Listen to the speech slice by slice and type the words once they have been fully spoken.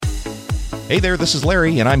Hey there, this is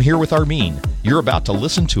Larry, and I'm here with Armin. You're about to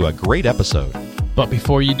listen to a great episode. But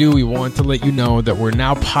before you do, we want to let you know that we're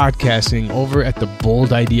now podcasting over at the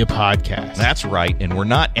Bold Idea Podcast. That's right, and we're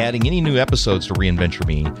not adding any new episodes to Reinventure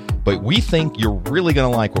Me, but we think you're really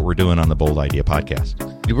going to like what we're doing on the Bold Idea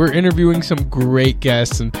Podcast. We're interviewing some great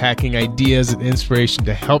guests and packing ideas and inspiration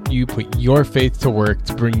to help you put your faith to work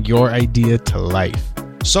to bring your idea to life.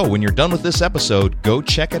 So when you're done with this episode, go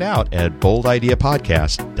check it out at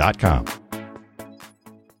boldideapodcast.com.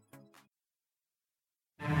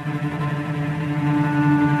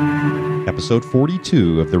 Episode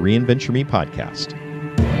 42 of the Reinventure Me podcast.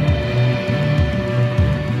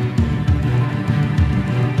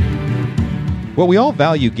 Well, we all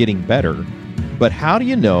value getting better, but how do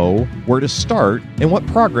you know where to start and what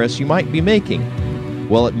progress you might be making?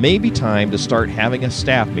 Well, it may be time to start having a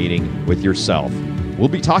staff meeting with yourself. We'll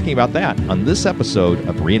be talking about that on this episode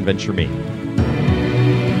of Reinventure Me.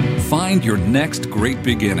 Find your next great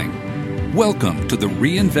beginning. Welcome to the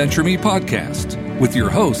Reinventure Me podcast with your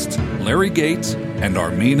hosts, Larry Gates and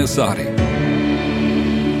Armin Asadi.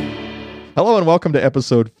 Hello and welcome to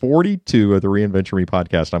episode 42 of the Reinventure Me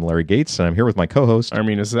podcast. I'm Larry Gates and I'm here with my co-host,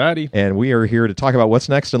 Armin Asadi. And we are here to talk about what's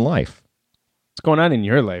next in life. What's going on in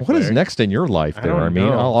your life, What Larry? is next in your life there, Armin?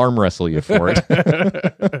 know. I'll arm wrestle you for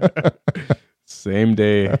it. Same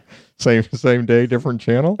day. Same day, different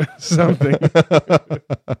channel? Something.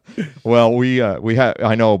 Well, we have,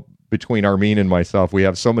 I know between Armin and myself, we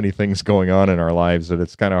have so many things going on in our lives that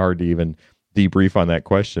it's kind of hard to even debrief on that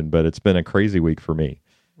question, but it's been a crazy week for me.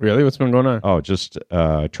 Really? What's been going on? Oh, just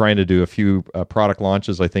trying to do a few product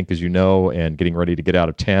launches, I think, as you know, and getting ready to get out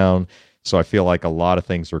of town. So I feel like a lot of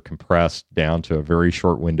things are compressed down to a very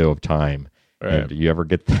short window of time. Right. And do you ever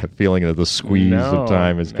get that feeling that the squeeze of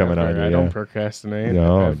time is coming on you? I don't procrastinate.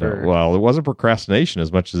 No. Well, it wasn't procrastination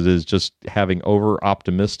as much as it is just having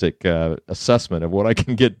over-optimistic assessment of what I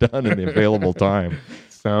can get done in the available time.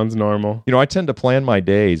 Sounds normal. You know, I tend to plan my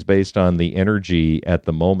days based on the energy at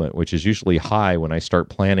the moment, which is usually high when I start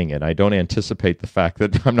planning it. I don't anticipate the fact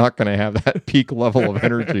that I'm not going to have that peak level of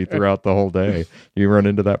energy throughout the whole day. You run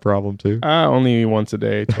into that problem too? Only once a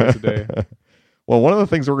day, twice a day. Well, one of the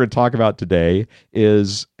things we're going to talk about today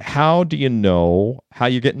is how do you know how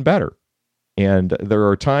you're getting better? And there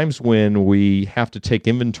are times when we have to take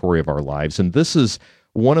inventory of our lives, and this is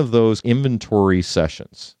one of those inventory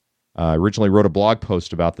sessions. I originally wrote a blog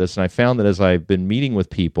post about this, and I found that as I've been meeting with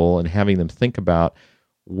people and having them think about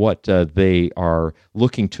what they are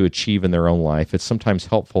looking to achieve in their own life, it's sometimes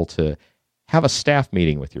helpful to have a staff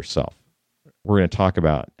meeting with yourself. We're going to talk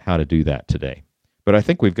about how to do that today. But I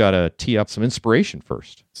think we've got to tee up some inspiration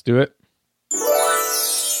first. Let's do it. All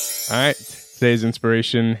right. Today's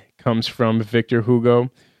inspiration comes from Victor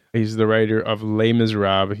Hugo. He's the writer of Les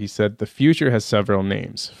Miserables. He said, "The future has several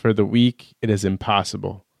names. For the weak, it is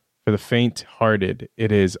impossible. For the faint-hearted,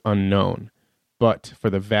 it is unknown. But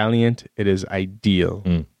for the valiant, it is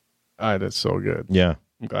ideal." That's so good. Yeah.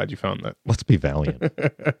 I'm glad you found that. Let's be valiant.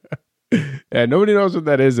 Yeah, nobody knows what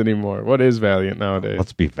that is anymore. What is valiant nowadays?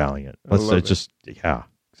 Let's be valiant. Yeah,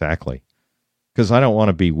 exactly. Because I don't want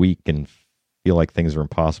to be weak and feel like things are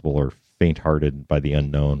impossible or faint-hearted by the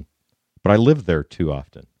unknown. But I live there too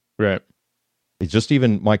often. Right. It's just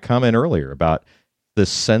even my comment earlier about this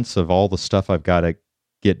sense of all the stuff I've got to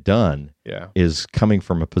get done is coming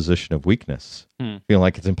from a position of weakness. Feeling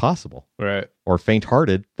like it's impossible. Right. Or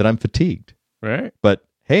faint-hearted that I'm fatigued. Right. But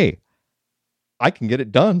hey, I can get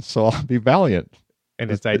it done, so I'll be valiant. And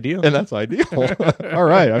it's ideal. And that's ideal. All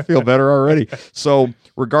right, I feel better already. So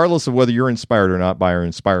regardless of whether you're inspired or not by or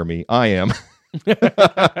Inspire Me, I am.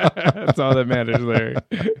 That's all that matters, Larry.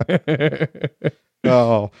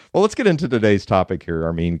 Oh, well, let's get into today's topic here,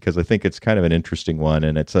 Armin, because I think it's kind of an interesting one.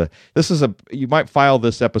 And you might file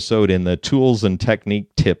this episode in the tools and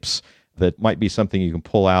technique tips that might be something you can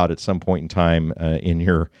pull out at some point in time in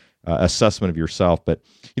your assessment of yourself. But,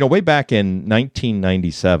 way back in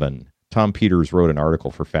 1997, Tom Peters wrote an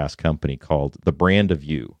article for Fast Company called The Brand of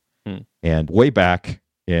You. And way back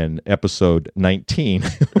in episode 19,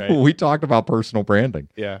 right, we talked about personal branding.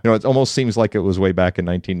 Yeah. It almost seems like it was way back in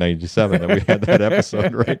 1997 that we had that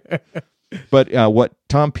episode, right? But what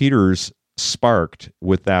Tom Peters sparked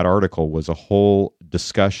with that article was a whole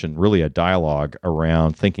discussion, really a dialogue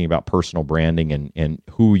around thinking about personal branding and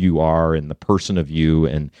who you are and the person of you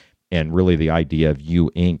and really the idea of You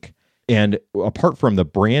Inc. And apart from the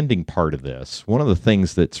branding part of this, one of the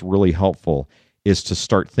things that's really helpful is to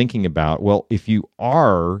start thinking about, well, if you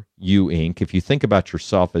are You Inc., if you think about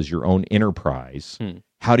yourself as your own enterprise,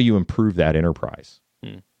 how do you improve that enterprise?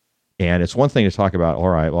 And it's one thing to talk about, all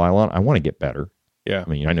right, well, I want to get better. Yeah. I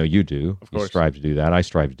mean, I know you do. Of course. You strive to do that. I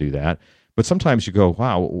strive to do that. But sometimes you go,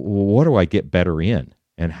 wow, what do I get better in?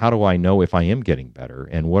 And how do I know if I am getting better?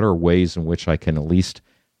 And what are ways in which I can at least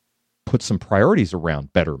put some priorities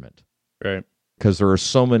around betterment? Right. Because there are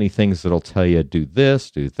so many things that'll tell you, do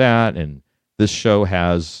this, do that. And this show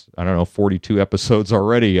has, 42 episodes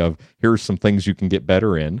already of here's some things you can get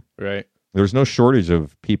better in. Right. There's no shortage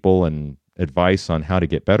of people and advice on how to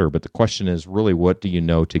get better. But the question is really, what do you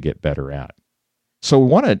know to get better at? So we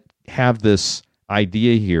want to have this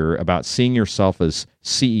idea here about seeing yourself as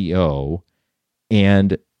CEO,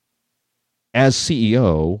 and as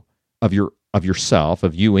CEO of yourself,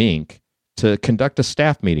 of You Inc., to conduct a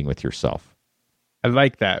staff meeting with yourself. I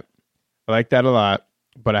like that. I like that a lot,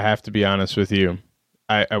 but I have to be honest with you.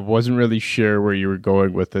 I wasn't really sure where you were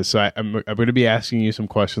going with this, so I'm going to be asking you some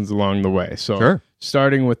questions along the way. So Sure.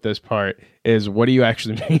 Starting with this part is, what do you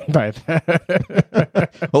actually mean by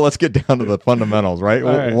that? Well, let's get down to the fundamentals, right?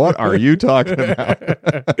 Right. What are you talking about?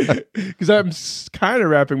 Because I'm kind of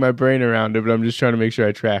wrapping my brain around it, but I'm just trying to make sure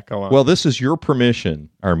I track along. Well, this is your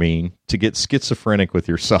permission, Armin, to get schizophrenic with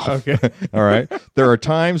yourself. Okay. All right? There are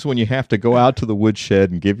times when you have to go out to the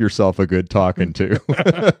woodshed and give yourself a good talking to.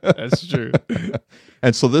 That's true.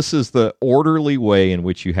 And so this is the orderly way in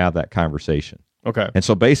which you have that conversation. Okay. And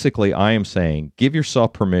so basically, I am saying, give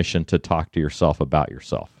yourself permission to talk to yourself about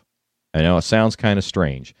yourself. I know it sounds kind of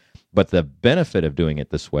strange, but the benefit of doing it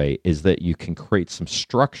this way is that you can create some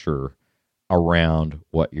structure around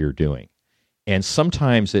what you're doing. And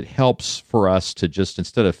sometimes it helps for us to just,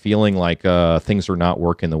 instead of feeling like things are not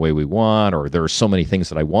working the way we want, or there are so many things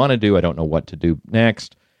that I want to do, I don't know what to do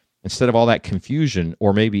next, instead of all that confusion,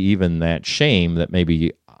 or maybe even that shame that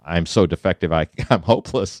maybe I'm so defective, I'm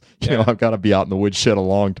hopeless. You know, I've got to be out in the woodshed a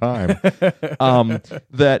long time.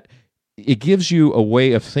 That it gives you a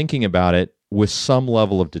way of thinking about it with some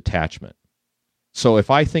level of detachment. So if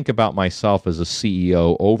I think about myself as a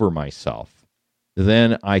CEO over myself,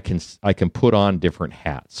 then I can put on different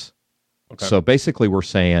hats. Okay. So basically, we're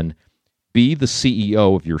saying, be the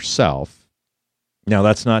CEO of yourself. Now,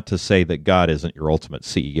 that's not to say that God isn't your ultimate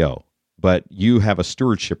CEO, but you have a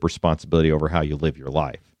stewardship responsibility over how you live your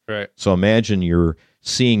life. Right. So imagine you're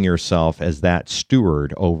seeing yourself as that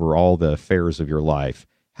steward over all the affairs of your life.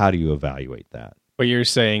 How do you evaluate that? But you're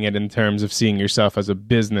saying it in terms of seeing yourself as a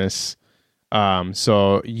business.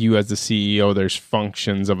 So you as the CEO, there's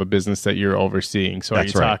functions of a business that you're overseeing. So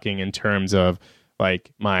That's are you right. talking in terms of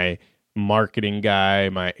like my marketing guy,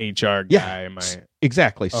 my HR guy,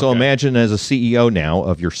 Exactly. So Okay. imagine as a CEO now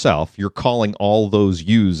of yourself, you're calling all those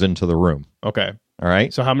yous into the room. Okay. All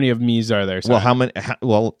right. So how many of me's are there? Well, how many?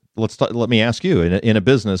 Let me ask you. In a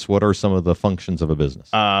business, what are some of the functions of a business?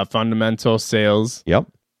 Fundamental sales, Yep.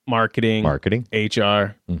 marketing,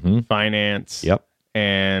 HR, Mm-hmm. finance, Yep.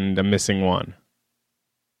 and I'm missing one.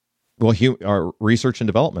 Well, our research and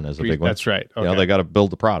development is a big one. That's right. Okay. You know, they got to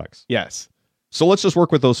build the products. Yes. So let's just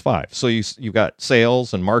work with those five. So you've got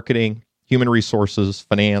sales and marketing, human resources,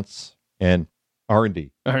 finance, and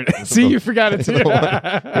R&D. All right. See, you forgot it too.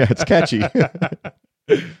 Yeah, it's catchy.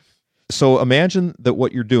 So imagine that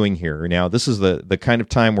what you're doing here now, this is the kind of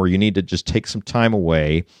time where you need to just take some time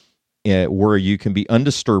away where you can be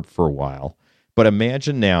undisturbed for a while. But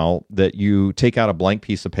imagine now that you take out a blank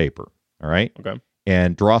piece of paper, all right? Okay.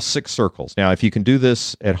 And draw 6 circles. Now, if you can do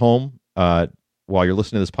this at home while you're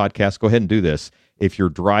listening to this podcast, go ahead and do this. If you're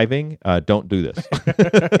driving, don't do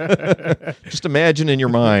this. Just imagine in your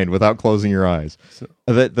mind, without closing your eyes,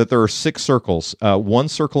 that there are 6 circles. 1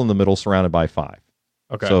 circle in the middle, surrounded by 5.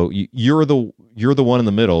 Okay. So you're the one in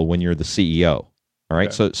the middle when you're the CEO. All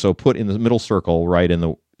right. Okay. So put in the middle circle right in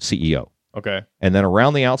the CEO, Okay. and then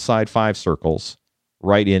around the outside 5 circles,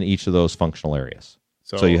 right in each of those functional areas.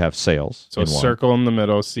 So you have sales. So in one. circle in the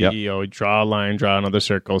middle, CEO, draw a line, draw another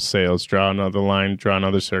circle, sales, draw another line, draw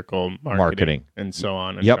another circle, marketing. And so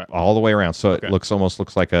on. And Yep, all the way around. So Okay. it almost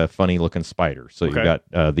looks like a funny looking spider. So Okay. you've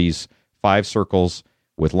got these 5 circles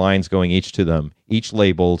with lines going each to them, each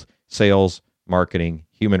labeled sales, marketing,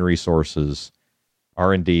 human resources,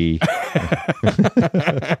 R&D.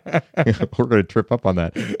 We're going to trip up on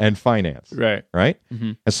that. And finance. Right. Right?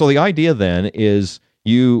 Mm-hmm. And so the idea then is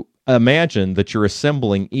you imagine that you're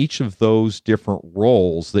assembling each of those different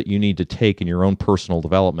roles that you need to take in your own personal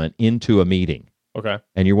development into a meeting. Okay.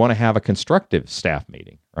 And you want to have a constructive staff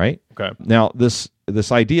meeting, right? Okay. Now, this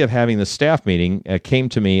idea of having this staff meeting came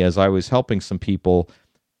to me as I was helping some people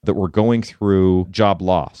that were going through job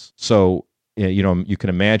loss. So, you know, you can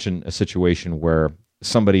imagine a situation where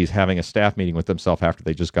somebody's having a staff meeting with themselves after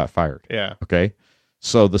they just got fired. Yeah. Okay.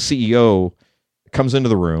 So the CEO comes into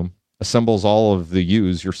the room, assembles all of the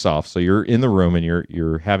yous yourself. So you're in the room and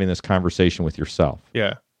you're having this conversation with yourself.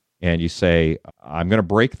 Yeah. and you say, I'm going to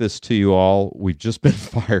break this to you all. We've just been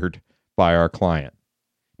fired by our client.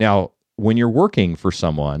 Now, when you're working for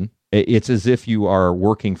someone, it's as if you are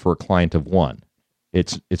working for a client of one.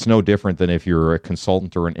 It's no different than if you're a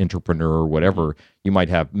consultant or an entrepreneur or whatever. You might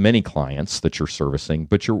have many clients that you're servicing,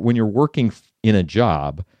 but when you're working in a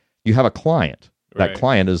job, you have a client. That Right.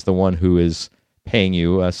 client is the one who is paying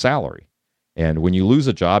you a salary. And when you lose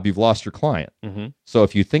a job, you've lost your client. Mm-hmm. So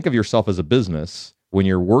if you think of yourself as a business, when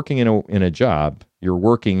you're working in a job, you're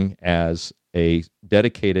working as with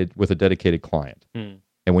a dedicated client. Mm.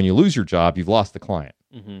 And when you lose your job, you've lost the client.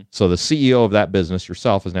 Mm-hmm. So the CEO of that business,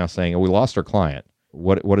 yourself, is now saying, "Oh, we lost our client.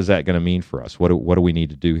 What is that going to mean for us? What do we need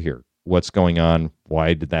to do here? What's going on?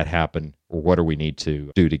 Why did that happen? Or what do we need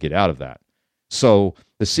to do to get out of that?" So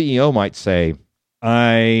the CEO might say,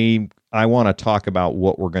 I want to talk about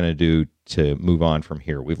what we're going to do to move on from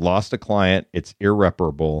here. We've lost a client. It's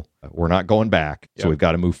irreparable. We're not going back. So Yep. we've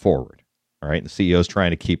got to move forward. All right. And the CEO is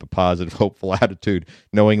trying to keep a positive, hopeful attitude,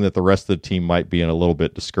 knowing that the rest of the team might be in a little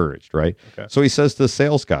bit discouraged, right? Okay. So he says to the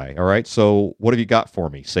sales guy, all right, so what have you got for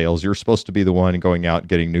me? Sales, you're supposed to be the one going out and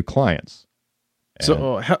getting new clients.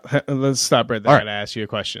 So let's stop right there. All I right. gotta ask you a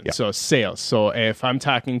question. Yeah. So sales. So if I'm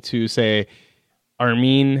talking to, say,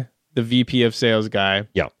 Armin, the VP of sales guy.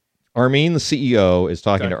 Yeah. Armin, the CEO, is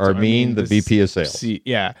talking to Armin, the VP of sales.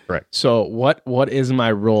 Yeah. Correct. So what is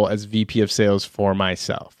my role as VP of sales for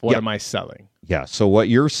myself? What Yeah. am I selling? Yeah. So what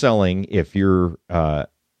you're selling, if you're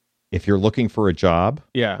looking for a job,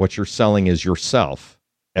 Yeah. what you're selling is yourself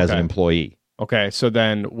as an Okay. employee. Okay. So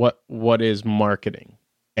then what is marketing?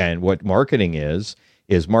 And what marketing is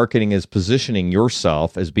marketing is positioning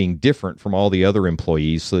yourself as being different from all the other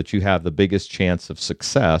employees so that you have the biggest chance of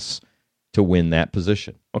success to win that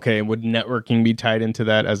position. Okay. And would networking be tied into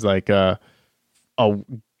that as like a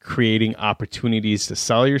creating opportunities to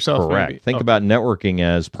sell yourself? Correct. Maybe? Think Okay. about networking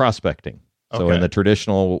as prospecting. So Okay. in the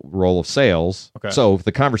traditional role of sales, Okay. so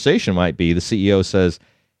the conversation might be the CEO says,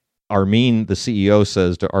 the CEO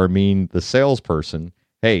says to Armin, the salesperson,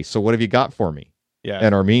 "Hey, so what have you got for me?" Yeah.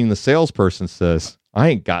 And Armin, the salesperson, says, "I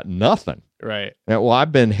ain't got nothing. Right. Well,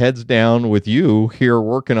 I've been heads down with you here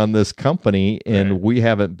working on this company, and Right. we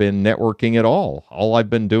haven't been networking at all. All I've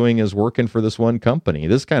been doing is working for this one company.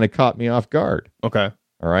 This kind of caught me off guard." Okay.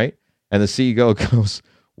 All right. And the CEO goes,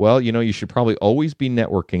 "Well, you should probably always be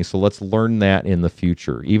networking. So let's learn that in the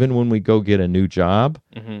future. Even when we go get a new job,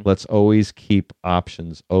 Mm-hmm. let's always keep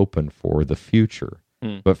options open for the future.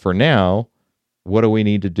 Hmm. But for now, what do we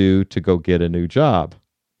need to do to go get a new job?"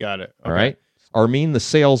 Got it. All right. Armin, the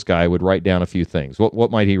sales guy, would write down a few things. What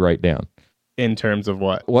might he write down? In terms of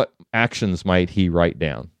what? What actions might he write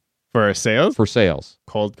down For sales? for sales?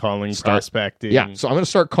 Cold calling, Start- prospecting. Yeah. So I'm going to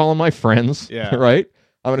start calling my friends. Yeah. Right.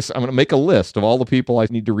 I'm going to make a list of all the people I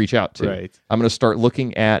need to reach out to. Right. I'm going to start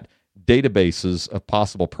looking at databases of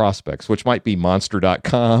possible prospects, which might be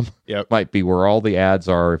monster.com, Yep. might be where all the ads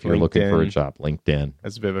are if you're looking for a LinkedIn. job. LinkedIn.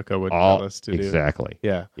 As Vivica would All tell us to do. exactly.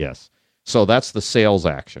 Yeah. Yes. So that's the sales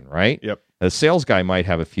action, right? Yep. The sales guy might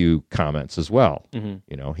have a few comments as well.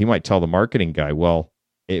 Mm-hmm. He might tell the marketing guy, "Well,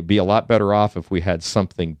 it'd be a lot better off if we had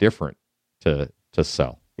something different to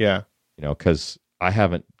sell." Yeah. Because I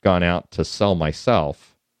haven't gone out to sell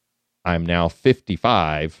myself. I'm now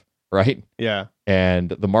 55, right? Yeah. And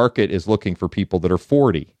the market is looking for people that are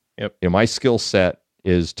 40. Yep. My skill set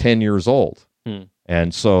is 10 years old. Hmm.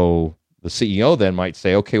 And so the CEO then might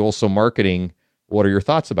say, "Okay, well, so marketing, what are your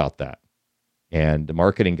thoughts about that?" And the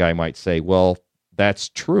marketing guy might say, "Well, that's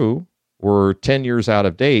true. We're 10 years out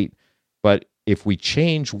of date, but if we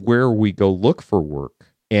change where we go look for work,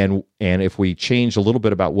 and if we change a little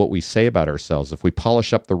bit about what we say about ourselves, if we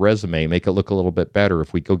polish up the resume, make it look a little bit better,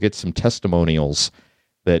 if we go get some testimonials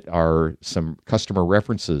that are some customer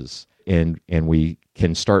references, and we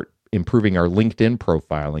can start improving our LinkedIn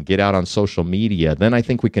profile and get out on social media, then I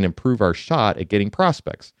think we can improve our shot at getting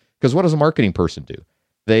prospects." Because what does a marketing person do?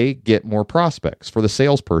 They get more prospects for the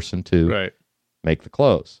salesperson to Right. make the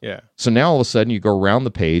close. Yeah. So now all of a sudden you go around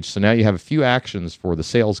the page. So now you have a few actions for the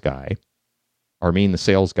sales guy, the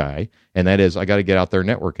sales guy, and that is, I got to get out there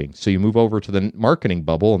networking. So you move over to the marketing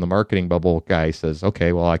bubble, and the marketing bubble guy says,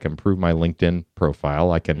 "Okay, well, I can improve my LinkedIn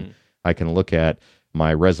profile. I can look at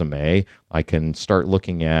my resume. I can start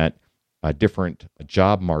looking at different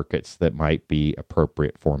job markets that might be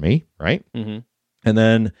appropriate for me." Right. Mm-hmm. And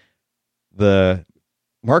then the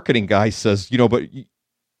marketing guy says, "But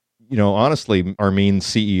honestly, Armin,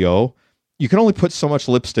 CEO, you can only put so much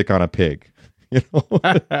lipstick on a pig."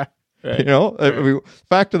 Right. I mean,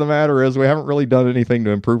 fact of the matter is we haven't really done anything to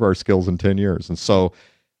improve our skills in 10 years. And so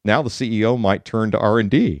now the CEO might turn to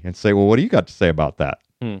R&D and say, "Well, what do you got to say about that?"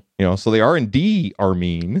 So the R&D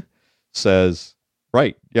Armin says,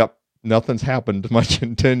 right, yep, nothing's happened much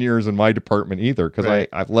in 10 years in my department either, because Right.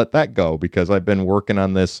 I've let that go because I've been working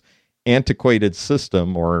on this antiquated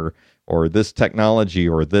system or this technology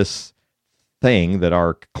or this thing that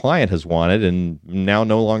our client has wanted and now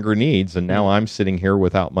no longer needs, and now I'm sitting here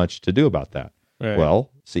without much to do about that. Right.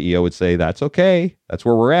 Well, CEO would say, that's okay, that's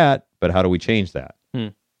where we're at, but how do we change that?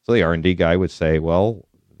 So the R&D guy would say, well,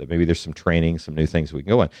 maybe there's some training, some new things we can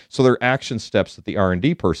go on. So there are action steps that the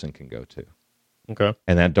R&D person can go to, Okay.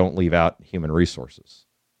 and that don't leave out human resources.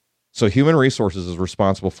 So human resources is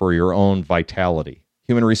responsible for your own vitality.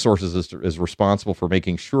 Human resources is responsible for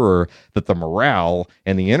making sure that the morale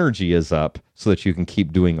and the energy is up so that you can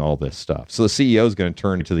keep doing all this stuff. So the CEO is going to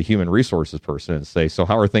turn to the human resources person and say, so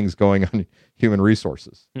how are things going on human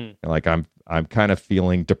resources? And like, I'm kind of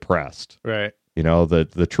feeling depressed. Right. You know, the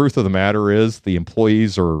truth of the matter is the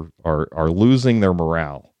employees are losing their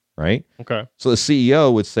morale, right? Okay. So the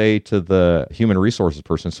CEO would say to the human resources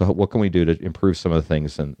person, so what can we do to improve some of the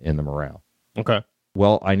things in the morale? Okay.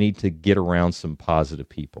 Well, I need to get around some positive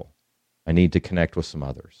people. I need to connect with some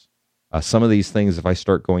others. Some of these things, if I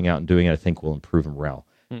start going out and doing it, I think will improve morale.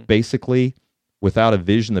 Basically, without a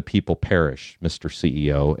vision, the people perish, Mr.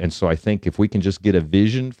 CEO. And so I think if we can just get a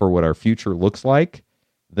vision for what our future looks like,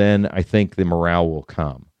 then I think the morale will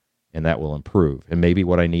come and that will improve. And maybe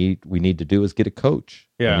what we need to do is get a coach.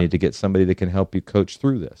 Yeah. We need to get somebody that can help you coach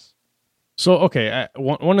through this. So, okay,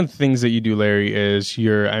 one of the things that you do, Larry, is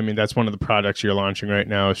that's one of the products you're launching right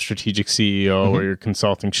now, Strategic CEO, where you're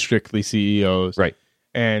consulting strictly CEOs. Right.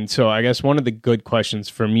 And so I guess one of the good questions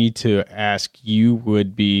for me to ask you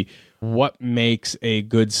would be, what makes a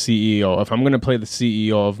good CEO? If I'm going to play the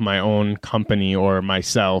CEO of my own company or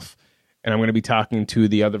myself, and I'm going to be talking to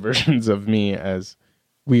the other versions of me, as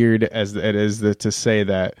weird as it is to say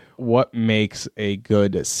that, what makes a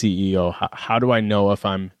good CEO? How do I know if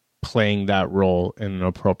I'm playing that role in an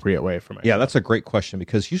appropriate way for myself? Yeah, that's a great question,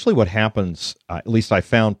 because usually what happens, at least I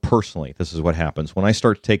found personally, this is what happens. When I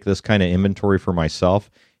start to take this kind of inventory for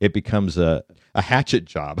myself, it becomes a hatchet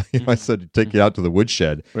job. I said to take you out to the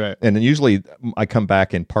woodshed. Right. And then usually I come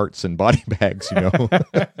back in parts and body bags,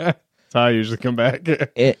 That's how I usually come back.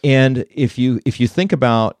 And if you think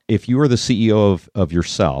about, if you are the CEO of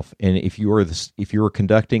yourself, and if you are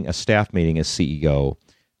conducting a staff meeting as CEO,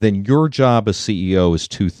 then your job as CEO is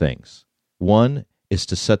two things. One is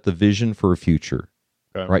to set the vision for a future,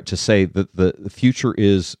 Okay. right? To say that the future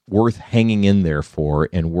is worth hanging in there for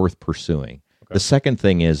and worth pursuing. Okay. The second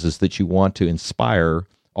thing is that you want to inspire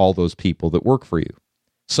all those people that work for you.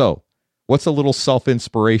 So what's a little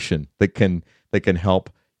self-inspiration that can help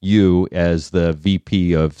you as the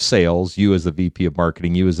VP of sales, you as the VP of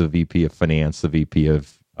marketing, you as the VP of finance, the VP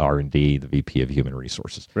of R&D, the VP of human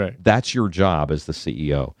resources. Right. That's your job as the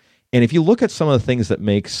CEO. And if you look at some of the things that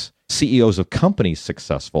makes CEOs of companies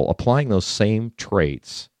successful, applying those same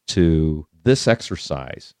traits to this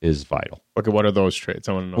exercise is vital. Okay, what are those traits?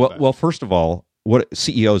 I want to know that. Well, first of all, what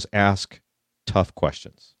CEOs ask tough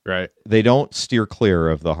questions. Right. They don't steer clear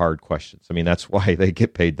of the hard questions. I mean, that's why they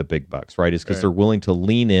get paid the big bucks, right? Is because Right. they're willing to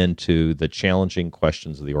lean into the challenging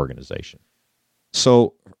questions of the organization.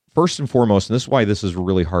 So first and foremost, and this is why this is a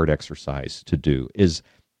really hard exercise to do, is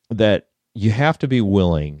that you have to be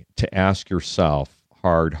willing to ask yourself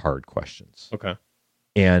hard questions. Okay.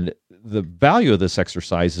 And the value of this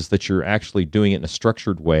exercise is that you're actually doing it in a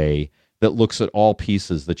structured way that looks at all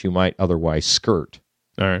pieces that you might otherwise skirt.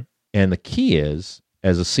 All right. And the key is,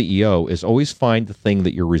 as a CEO, is always find the thing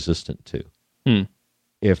that you're resistant to.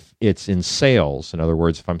 If it's in sales, in other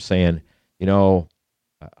words, if I'm saying,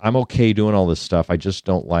 I'm okay doing all this stuff, I just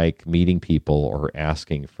don't like meeting people or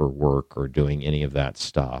asking for work or doing any of that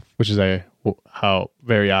stuff. Which is how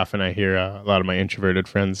very often I hear a lot of my introverted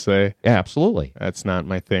friends say, Yeah, absolutely. that's not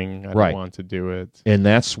my thing. I Right. don't want to do it. And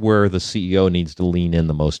that's where the CEO needs to lean in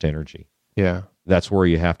the most energy. Yeah. That's where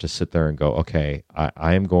you have to sit there and go, okay,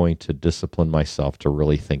 I am going to discipline myself to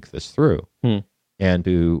really think this through and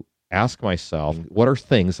to ask myself, what are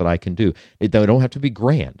things that I can do? They don't have to be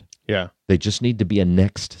grand. Yeah. They just need to be a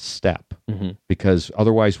next step because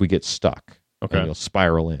otherwise we get stuck Okay. and you'll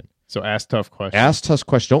spiral in. So ask tough questions. Ask tough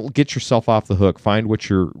questions. Don't get yourself off the hook. Find what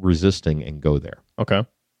you're resisting and go there. Okay.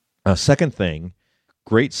 Second thing,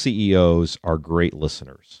 great CEOs are great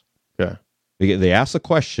listeners. Okay. They ask a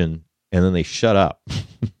question and then they shut up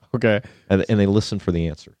Okay. and they listen for the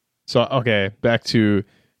answer. So, okay, back to,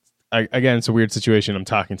 again, it's a weird situation. I'm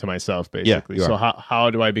talking to myself, basically. you So are. how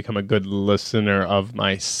do I become a good listener of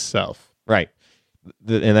myself? Right.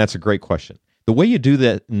 And that's a great question. The way you do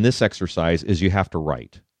that in this exercise is you have to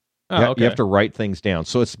write. Oh, okay. You have to write things down.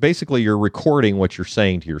 So it's basically you're recording what you're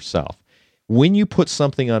saying to yourself. when you put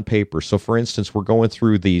something on paper, so for instance, we're going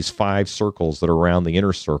through these 5 circles that are around the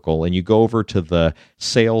inner circle, and you go over to the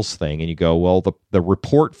sales thing and you go, well, the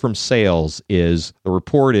report from sales is,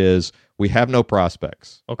 we have no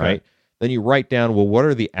prospects, Okay. right? Then you write down, well, what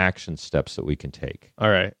are the action steps that we can take All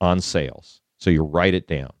right. on sales? So you write it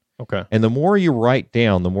down. Okay. And the more you write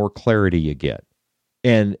down, the more clarity you get.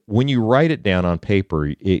 And when you write it down on paper,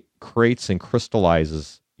 it creates and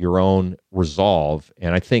crystallizes your own resolve,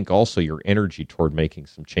 and I think also your energy toward making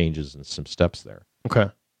some changes and some steps there. Okay.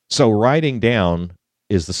 So writing down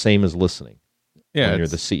is the same as listening Yeah. when you're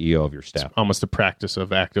the CEO of your staff. Almost a practice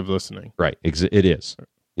of active listening. Right. It is. It is.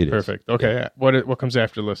 Perfect. Okay. Yeah. What comes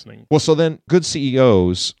after listening? Well, so then good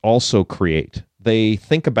CEOs also create. They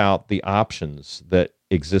think about the options that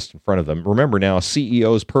exist in front of them. Remember now, a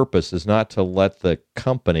CEO's purpose is not to let the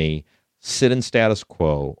company sit in status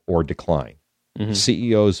quo or decline. Mhm.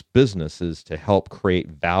 CEO's business is to help create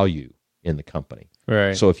value in the company.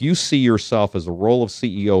 Right. So if you see yourself as a role of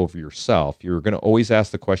CEO of yourself, you're going to always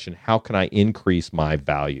ask the question, how can I increase my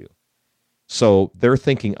value? So they're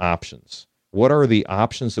thinking options. What are the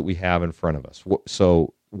options that we have in front of us?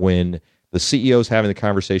 So when the CEO is having the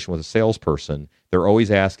conversation with a salesperson, they're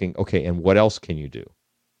always asking, okay, and what else can you do?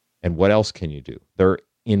 And what else can you do? They're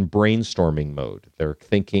in brainstorming mode. They're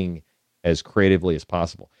thinking as creatively as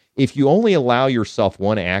possible. If you only allow yourself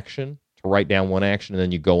one action, to write down one action and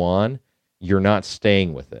then you go on, you're not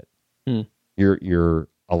staying with it. You're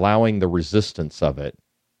allowing the resistance of it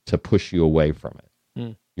to push you away from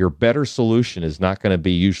it. Your better solution is not going to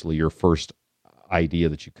be usually your first idea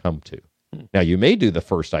that you come to. Now, you may do the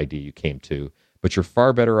first idea you came to, but you're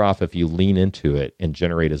far better off if you lean into it and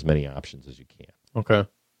generate as many options as you can. Okay.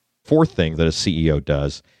 Fourth thing that a CEO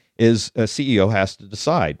does is a CEO has to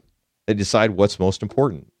decide. They decide what's most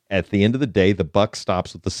important. At the end of the day, the buck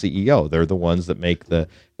stops with the CEO. They're the ones that make the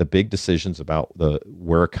big decisions about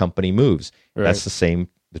where a company moves. Right. That's the same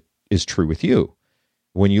that is true with you.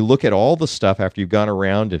 When you look at all the stuff after you've gone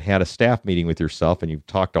around and had a staff meeting with yourself and you've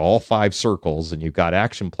talked to all 5 circles and you've got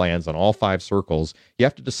action plans on all 5 circles, you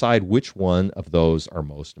have to decide which one of those are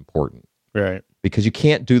most important. Right. Because you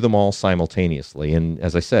can't do them all simultaneously. And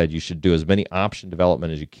as I said, you should do as many option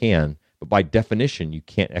development as you can, but by definition, you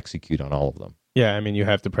can't execute on all of them. Yeah. I mean, you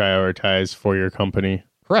have to prioritize for your company.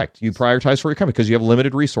 Correct. You prioritize for your company because you have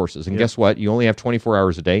limited resources. And guess what? You only have 24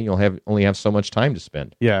 hours a day. And you'll only have so much time to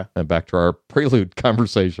spend. Yeah. And back to our prelude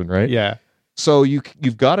conversation, right? Yeah. So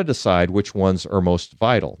you've got to decide which ones are most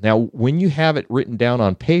vital. Now, when you have it written down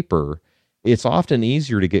on paper, it's often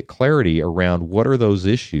easier to get clarity around what are those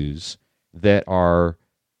issues that are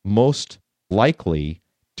most likely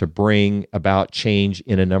to bring about change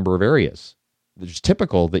in a number of areas. It's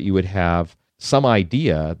typical that you would have some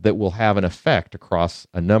idea that will have an effect across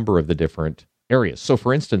a number of the different areas. So,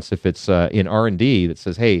 for instance, if it's in R&D that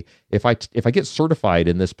says, hey, if I get certified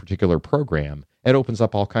in this particular program, it opens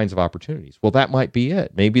up all kinds of opportunities. Well, that might be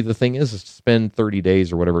it. Maybe the thing is to spend 30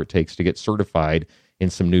 days or whatever it takes to get certified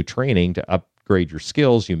in some new training to upgrade your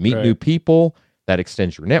skills. You meet new people. That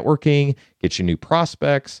extends your networking, gets you new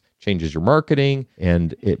prospects, changes your marketing,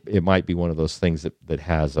 and it might be one of those things that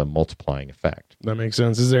has a multiplying effect. That makes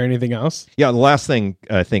sense. Is there anything else? Yeah, the last thing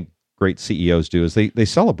I think great CEOs do is they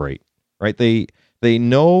celebrate, right? They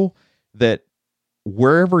know that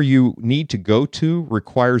wherever you need to go to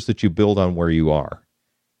requires that you build on where you are,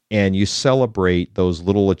 and you celebrate those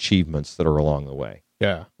little achievements that are along the way.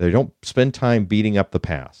 Yeah. They don't spend time beating up the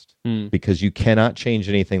past because you cannot change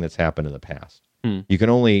anything that's happened in the past. You can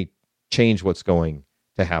only change what's going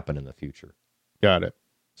to happen in the future. Got it.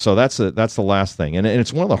 So that's the last thing. And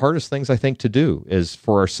it's one of the hardest things, I think, to do is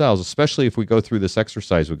for ourselves, especially if we go through this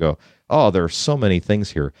exercise, we go, oh, there are so many things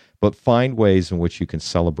here, but find ways in which you can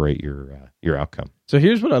celebrate your outcome. So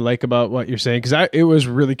here's what I like about what you're saying, because it was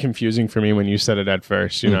really confusing for me when you said it at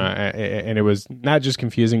first, you know, and it was not just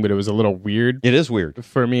confusing, but it was a little weird. It is weird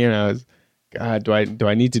For me, and I was, God, do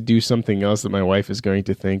I need to do something else that my wife is going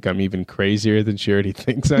to think I'm even crazier than she already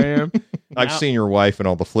thinks I am? I've seen your wife and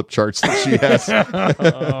all the flip charts that she has.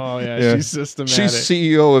 Oh, yeah, she's systematic. She's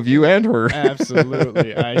CEO of you and her.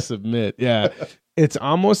 Absolutely. I submit. Yeah. It's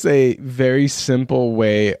almost a very simple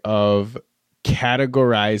way of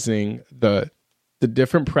categorizing the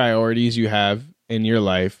different priorities you have in your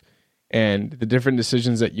life and the different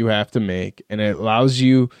decisions that you have to make. And it allows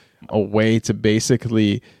you a way to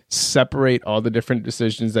basically separate all the different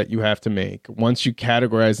decisions that you have to make. Once you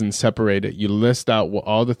categorize and separate it, you list out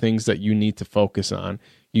all the things that you need to focus on.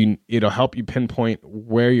 It'll help you pinpoint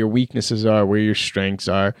where your weaknesses are, where your strengths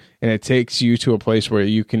are, and it takes you to a place where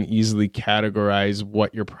you can easily categorize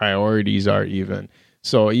what your priorities are even.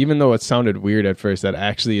 So even though it sounded weird at first, that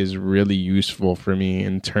actually is really useful for me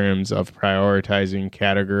in terms of prioritizing,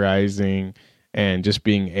 categorizing, and just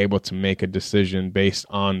being able to make a decision based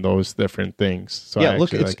on those different things. So I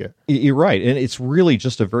actually like it. You're right. And it's really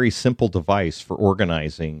just a very simple device for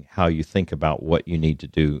organizing how you think about what you need to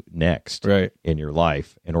do next in your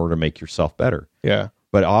life in order to make yourself better. Yeah.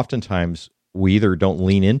 But oftentimes we either don't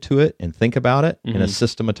lean into it and think about it in a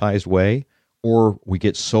systematized way, or we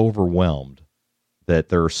get so overwhelmed that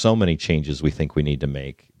there are so many changes we think we need to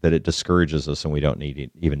make that it discourages us and we don't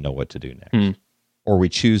even know what to do next. Or we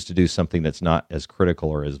choose to do something that's not as critical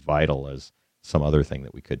or as vital as some other thing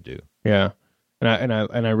that we could do. Yeah. And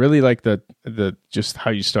I really like the just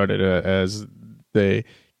how you started as the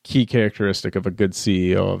key characteristic of a good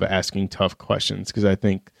CEO of asking tough questions, because I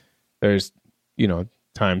think there's,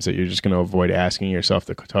 times that you're just going to avoid asking yourself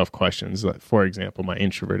the tough questions. Like, for example, my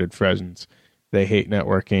introverted friends, they hate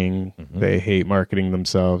networking, they hate marketing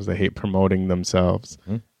themselves, they hate promoting themselves.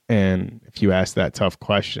 And if you ask that tough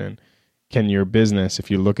question, can your business,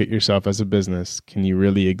 if you look at yourself as a business, can you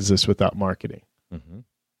really exist without marketing?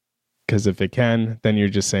 Because if it can, then you're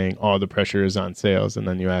just saying, oh, the pressure is on sales. And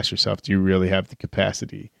then you ask yourself, do you really have the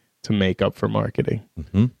capacity to make up for marketing?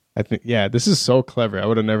 I think, this is so clever. I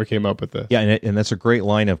would have never came up with this. Yeah, and that's a great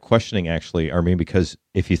line of questioning, actually, Armin, because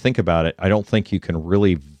if you think about it, I don't think you can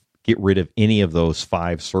really get rid of any of those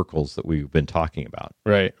 5 circles that we've been talking about.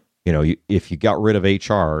 Right. If you got rid of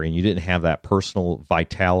HR and you didn't have that personal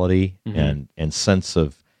vitality and sense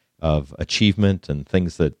of achievement and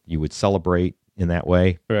things that you would celebrate in that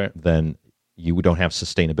way, then you don't have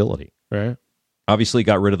sustainability. Right. Obviously,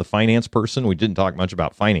 got rid of the finance person. We didn't talk much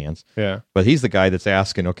about finance. Yeah. But he's the guy that's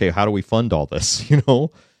asking, okay, how do we fund all this?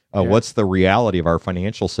 What's the reality of our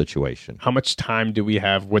financial situation? How much time do we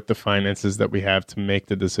have with the finances that we have to make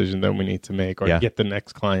the decision that we need to make or get the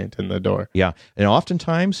next client in the door? Yeah. And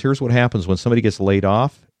oftentimes, here's what happens when somebody gets laid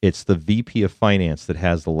off. It's the VP of finance that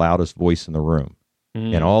has the loudest voice in the room.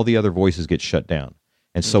 And all the other voices get shut down.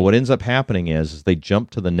 And so what ends up happening is they jump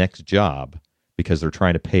to the next job because they're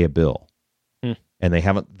trying to pay a bill. And they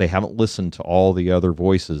haven't listened to all the other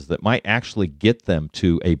voices that might actually get them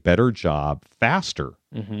to a better job faster.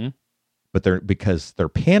 But because they're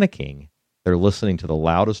panicking, they're listening to the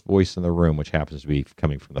loudest voice in the room, which happens to be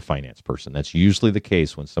coming from the finance person. That's usually the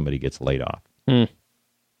case when somebody gets laid off. It's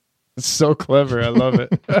so clever. I love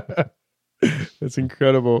it. It's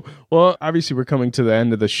incredible. Well, obviously, we're coming to the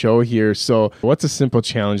end of the show here. So what's a simple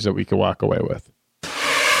challenge that we could walk away with?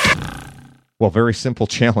 Well, very simple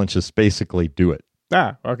challenge is basically do it.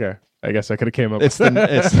 Okay. I guess I could have came up with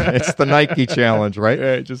it's the Nike challenge,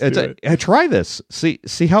 right? Try this.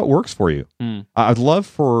 See how it works for you. I'd love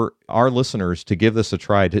for our listeners to give this a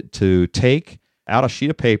try, to take out a sheet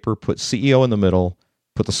of paper, put CEO in the middle,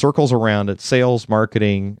 put the circles around it, sales,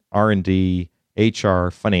 marketing, R&D,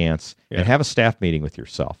 HR, finance, and have a staff meeting with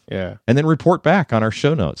yourself. Yeah. And then report back on our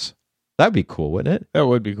show notes. That'd be cool, wouldn't it? That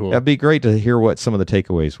would be cool. That'd be great to hear what some of the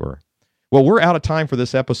takeaways were. Well, we're out of time for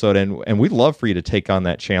this episode, and we'd love for you to take on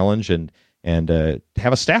that challenge and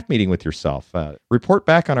have a staff meeting with yourself. Report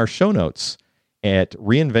back on our show notes at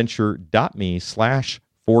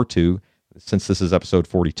reinventure.me/42, since this is episode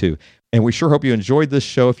 42. And we sure hope you enjoyed this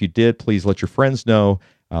show. If you did, please let your friends know.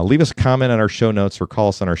 Leave us a comment on our show notes or call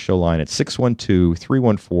us on our show line at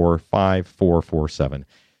 612-314-5447.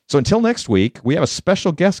 So until next week, we have a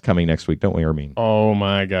special guest coming next week, don't we, Armin? Oh,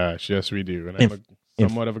 my gosh. Yes, we do. And I'm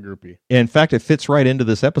somewhat of a groupie. In fact, it fits right into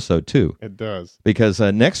this episode, too. It does. Because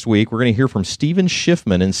next week, we're going to hear from Steven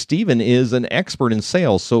Schiffman, and Steven is an expert in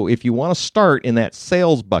sales. So if you want to start in that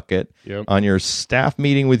sales bucket on your staff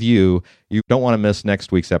meeting with you don't want to miss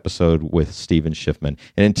next week's episode with Steven Schiffman.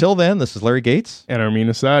 And until then, this is Larry Gates. And Armin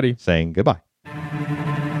Asadi. Saying goodbye.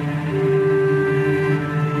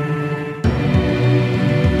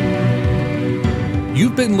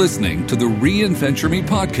 You've been listening to the Reinventure Me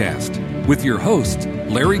podcast with your hosts,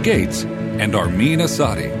 Larry Gates and Armin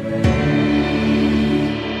Asadi.